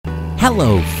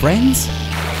Hello, friends!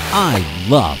 I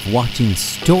love watching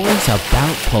stories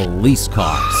about police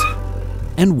cars.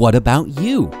 And what about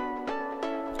you?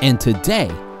 And today,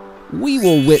 we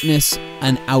will witness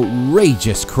an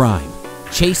outrageous crime,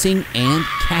 chasing and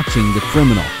catching the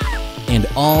criminal. And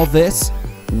all this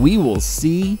we will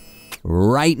see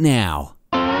right now.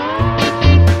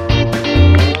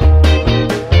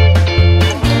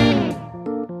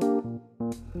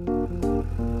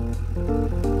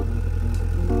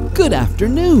 Good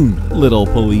afternoon, little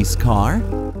police car.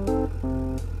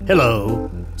 Hello.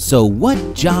 So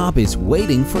what job is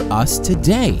waiting for us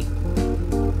today?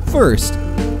 First,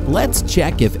 let's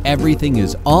check if everything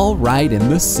is all right in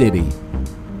the city.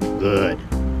 Good.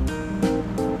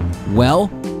 Well?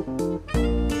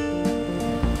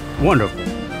 Wonderful.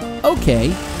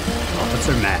 Okay.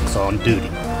 Officer Max on duty.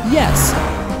 Yes,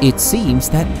 it seems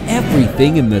that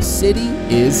everything in the city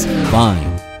is fine.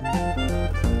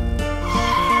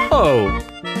 Oh.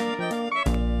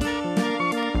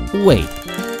 Wait,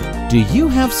 do you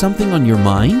have something on your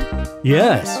mind?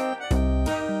 Yes.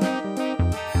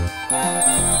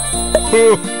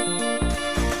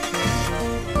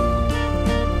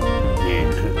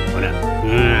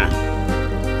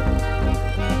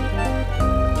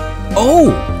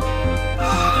 Oh!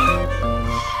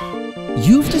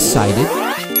 You've decided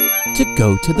to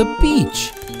go to the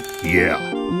beach. Yeah.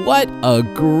 What a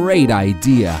great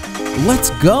idea. Let's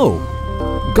go.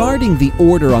 Guarding the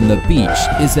order on the beach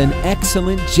is an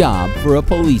excellent job for a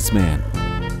policeman.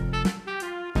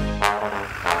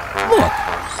 Look,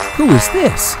 who is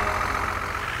this?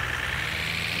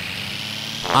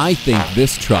 I think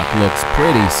this truck looks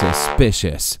pretty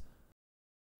suspicious.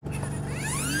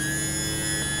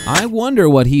 I wonder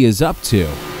what he is up to.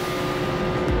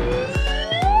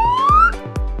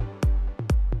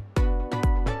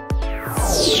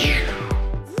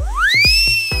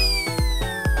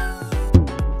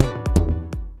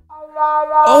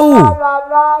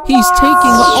 Oh! He's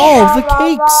taking all the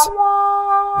cakes!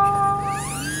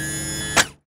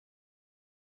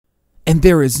 And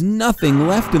there is nothing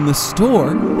left in the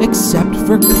store except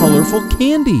for colorful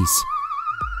candies.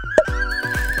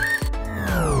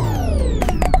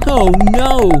 Oh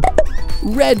no!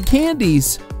 Red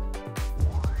candies!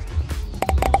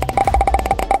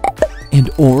 And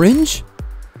orange?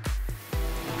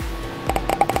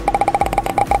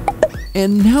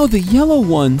 And now the yellow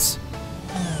ones.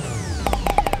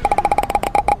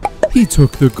 He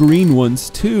took the green ones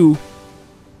too.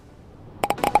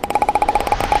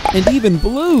 And even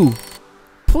blue.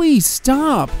 Please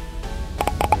stop.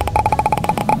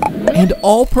 And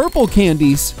all purple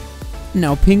candies.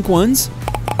 Now pink ones.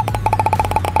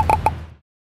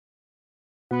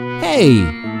 Hey,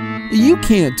 you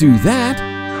can't do that.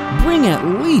 Bring at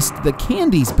least the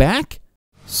candies back.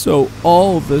 So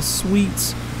all the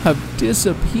sweets have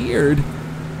disappeared.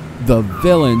 The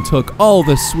villain took all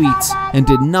the sweets and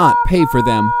did not pay for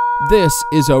them. This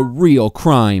is a real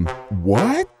crime.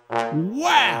 What?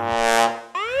 Wow.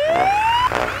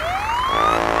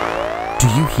 Do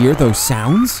you hear those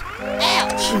sounds?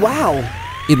 Ouch! Wow!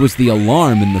 It was the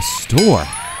alarm in the store.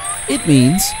 It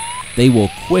means they will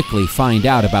quickly find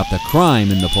out about the crime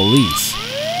and the police.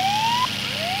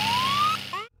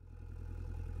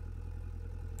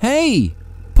 Hey!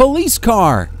 Police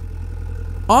car!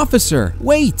 Officer,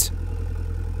 wait!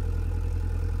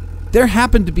 There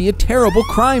happened to be a terrible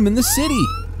crime in the city.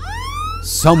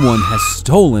 Someone has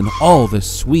stolen all the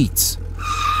sweets.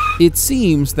 It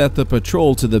seems that the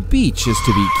patrol to the beach is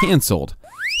to be canceled,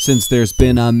 since there's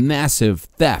been a massive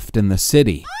theft in the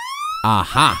city.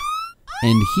 Aha!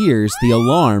 And here's the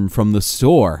alarm from the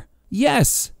store.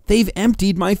 Yes, they've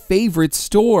emptied my favorite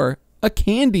store, a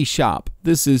candy shop.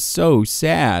 This is so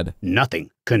sad.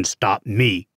 Nothing can stop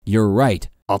me. You're right.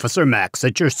 Officer Max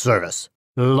at your service.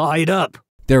 Light up.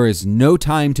 There is no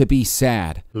time to be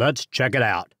sad. Let's check it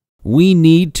out. We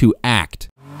need to act.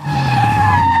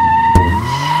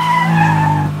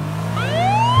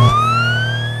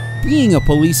 Being a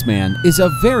policeman is a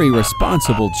very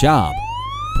responsible job.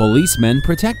 Policemen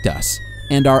protect us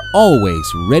and are always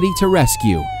ready to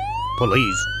rescue.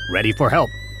 Police ready for help.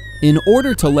 In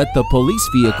order to let the police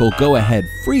vehicle go ahead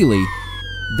freely,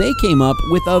 they came up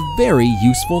with a very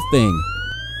useful thing.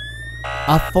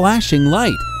 A flashing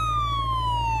light.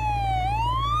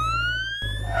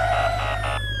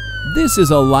 This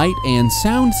is a light and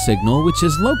sound signal which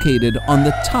is located on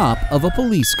the top of a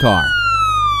police car.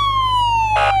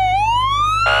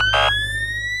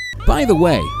 By the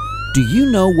way, do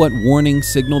you know what warning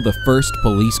signal the first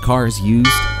police cars used?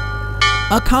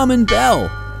 A common bell.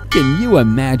 Can you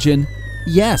imagine?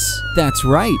 Yes, that's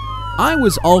right. I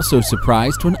was also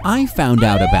surprised when I found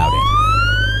out about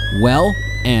it. Well,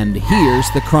 and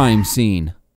here's the crime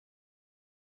scene.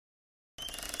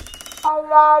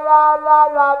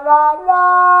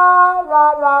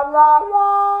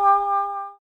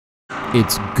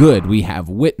 It's good we have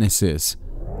witnesses.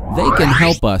 They can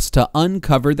help us to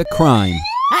uncover the crime.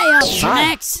 Hey up,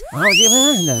 Max!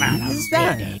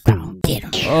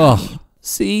 Ugh,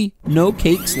 see? No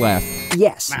cakes left.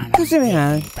 Yes. Big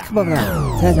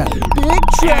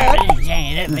check.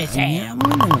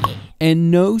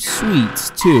 And no sweets,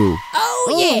 too.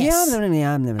 Oh, yes!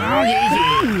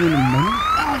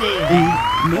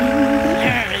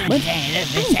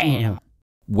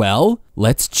 Well,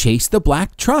 let's chase the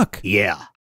black truck. Yeah.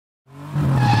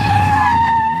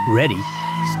 Ready,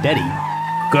 steady,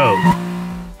 go.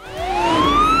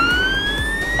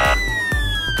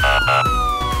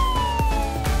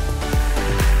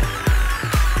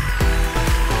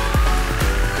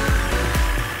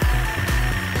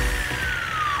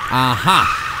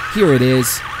 Aha! Here it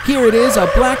is. Here it is, a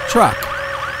black truck.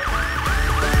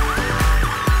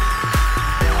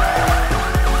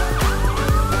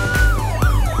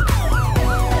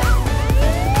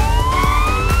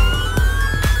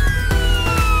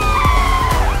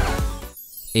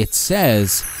 It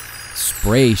says,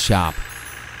 spray shop.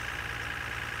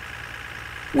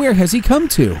 Where has he come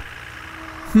to?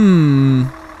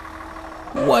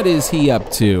 What is he up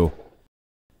to?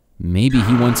 Maybe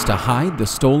he wants to hide the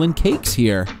stolen cakes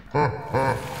here.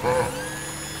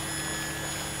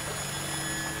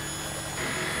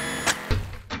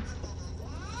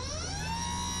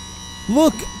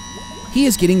 Look! He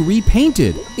is getting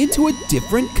repainted into a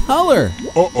different color.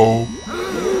 Uh-oh.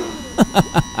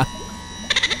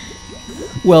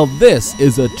 Well, this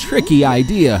is a tricky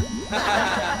idea.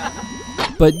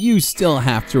 But you still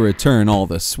have to return all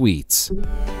the sweets.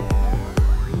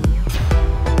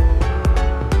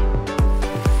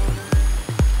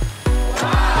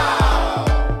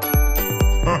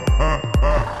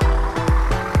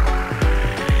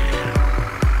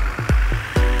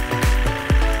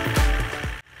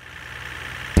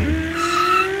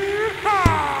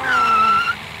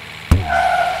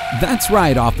 That's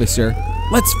right, officer.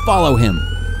 Let's follow him.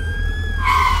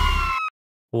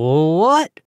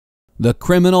 What? The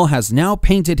criminal has now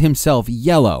painted himself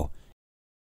yellow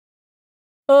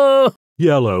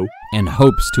Yellow. and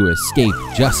hopes to escape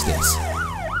justice.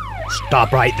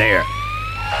 Stop right there.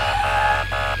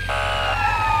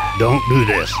 Don't do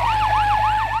this.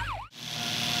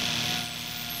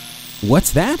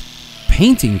 What's that?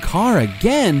 Painting car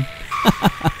again?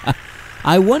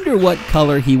 I wonder what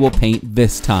color he will paint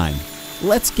this time.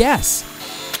 Let's guess.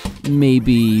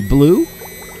 Maybe blue?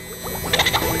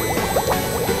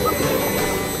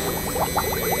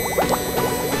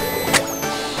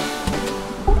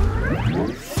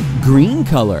 Green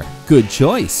color. Good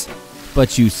choice.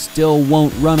 But you still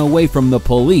won't run away from the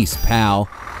police, pal.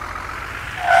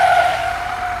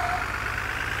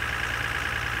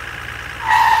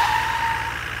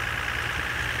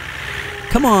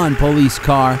 Come on, police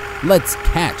car. Let's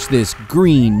catch this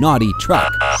green naughty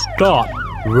truck. Stop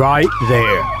right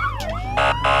there.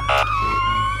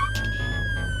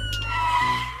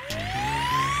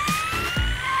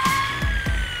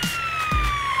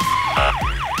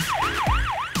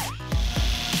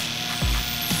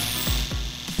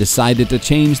 Decided to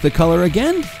change the color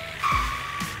again?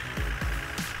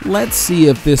 Let's see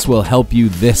if this will help you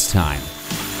this time.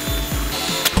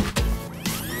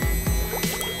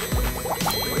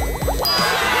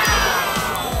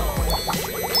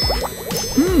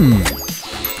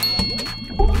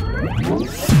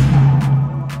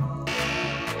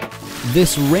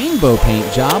 This rainbow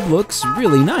paint job looks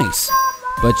really nice,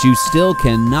 but you still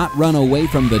cannot run away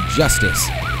from the justice.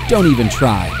 Don't even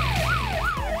try.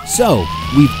 So,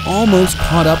 we've almost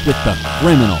caught up with the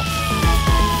criminal.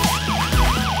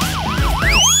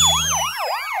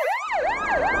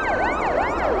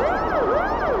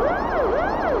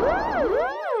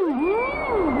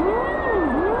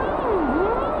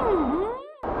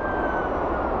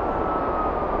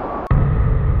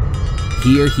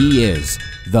 Here he is,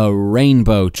 the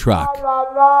rainbow truck.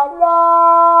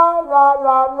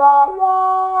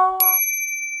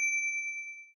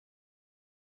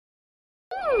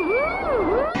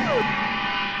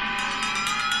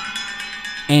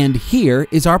 And here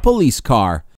is our police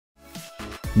car.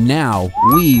 Now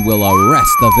we will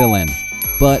arrest the villain.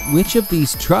 But which of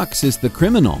these trucks is the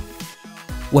criminal?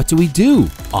 What do we do,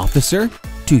 officer?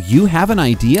 Do you have an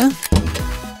idea?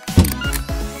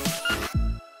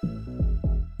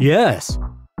 Yes.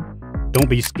 Don't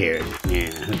be scared.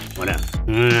 Yeah, whatever.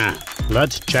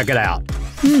 Let's check it out.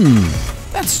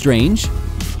 That's strange.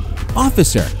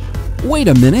 Officer, wait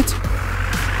a minute.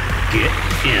 Get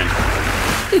in.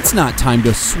 It's not time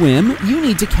to swim. You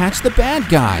need to catch the bad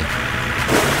guy.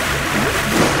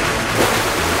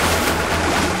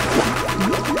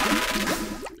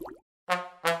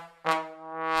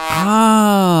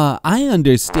 Ah, I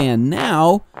understand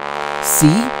now. See?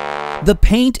 The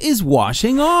paint is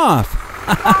washing off.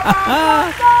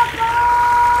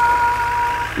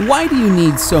 Why do you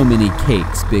need so many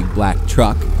cakes, Big Black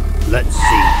Truck? Let's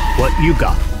see what you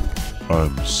got.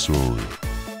 I'm sorry.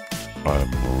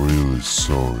 I'm really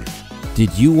sorry.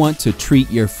 Did you want to treat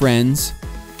your friends?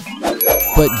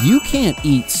 But you can't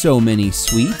eat so many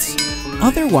sweets.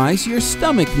 Otherwise, your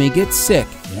stomach may get sick.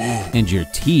 And your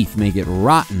teeth may get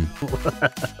rotten.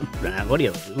 What do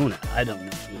you... I don't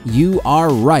know. You are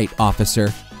right,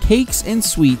 officer. Cakes and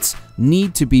sweets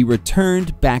need to be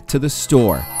returned back to the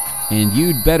store. And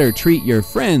you'd better treat your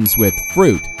friends with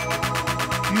fruit.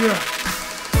 Yeah.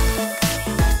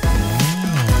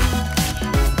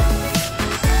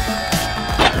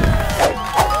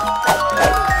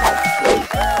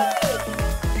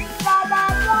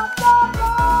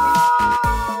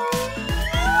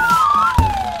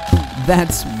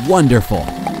 That's wonderful.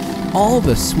 All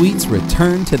the sweets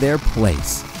return to their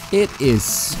place. It is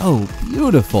so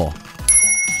beautiful.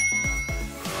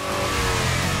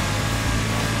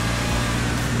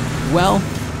 Well,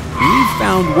 we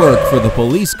found work for the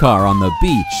police car on the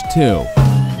beach, too.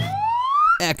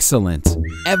 Excellent.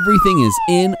 Everything is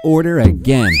in order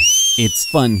again. It's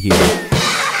fun here.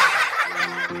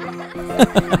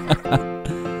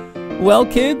 Well,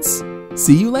 kids,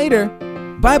 see you later.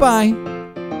 Bye-bye.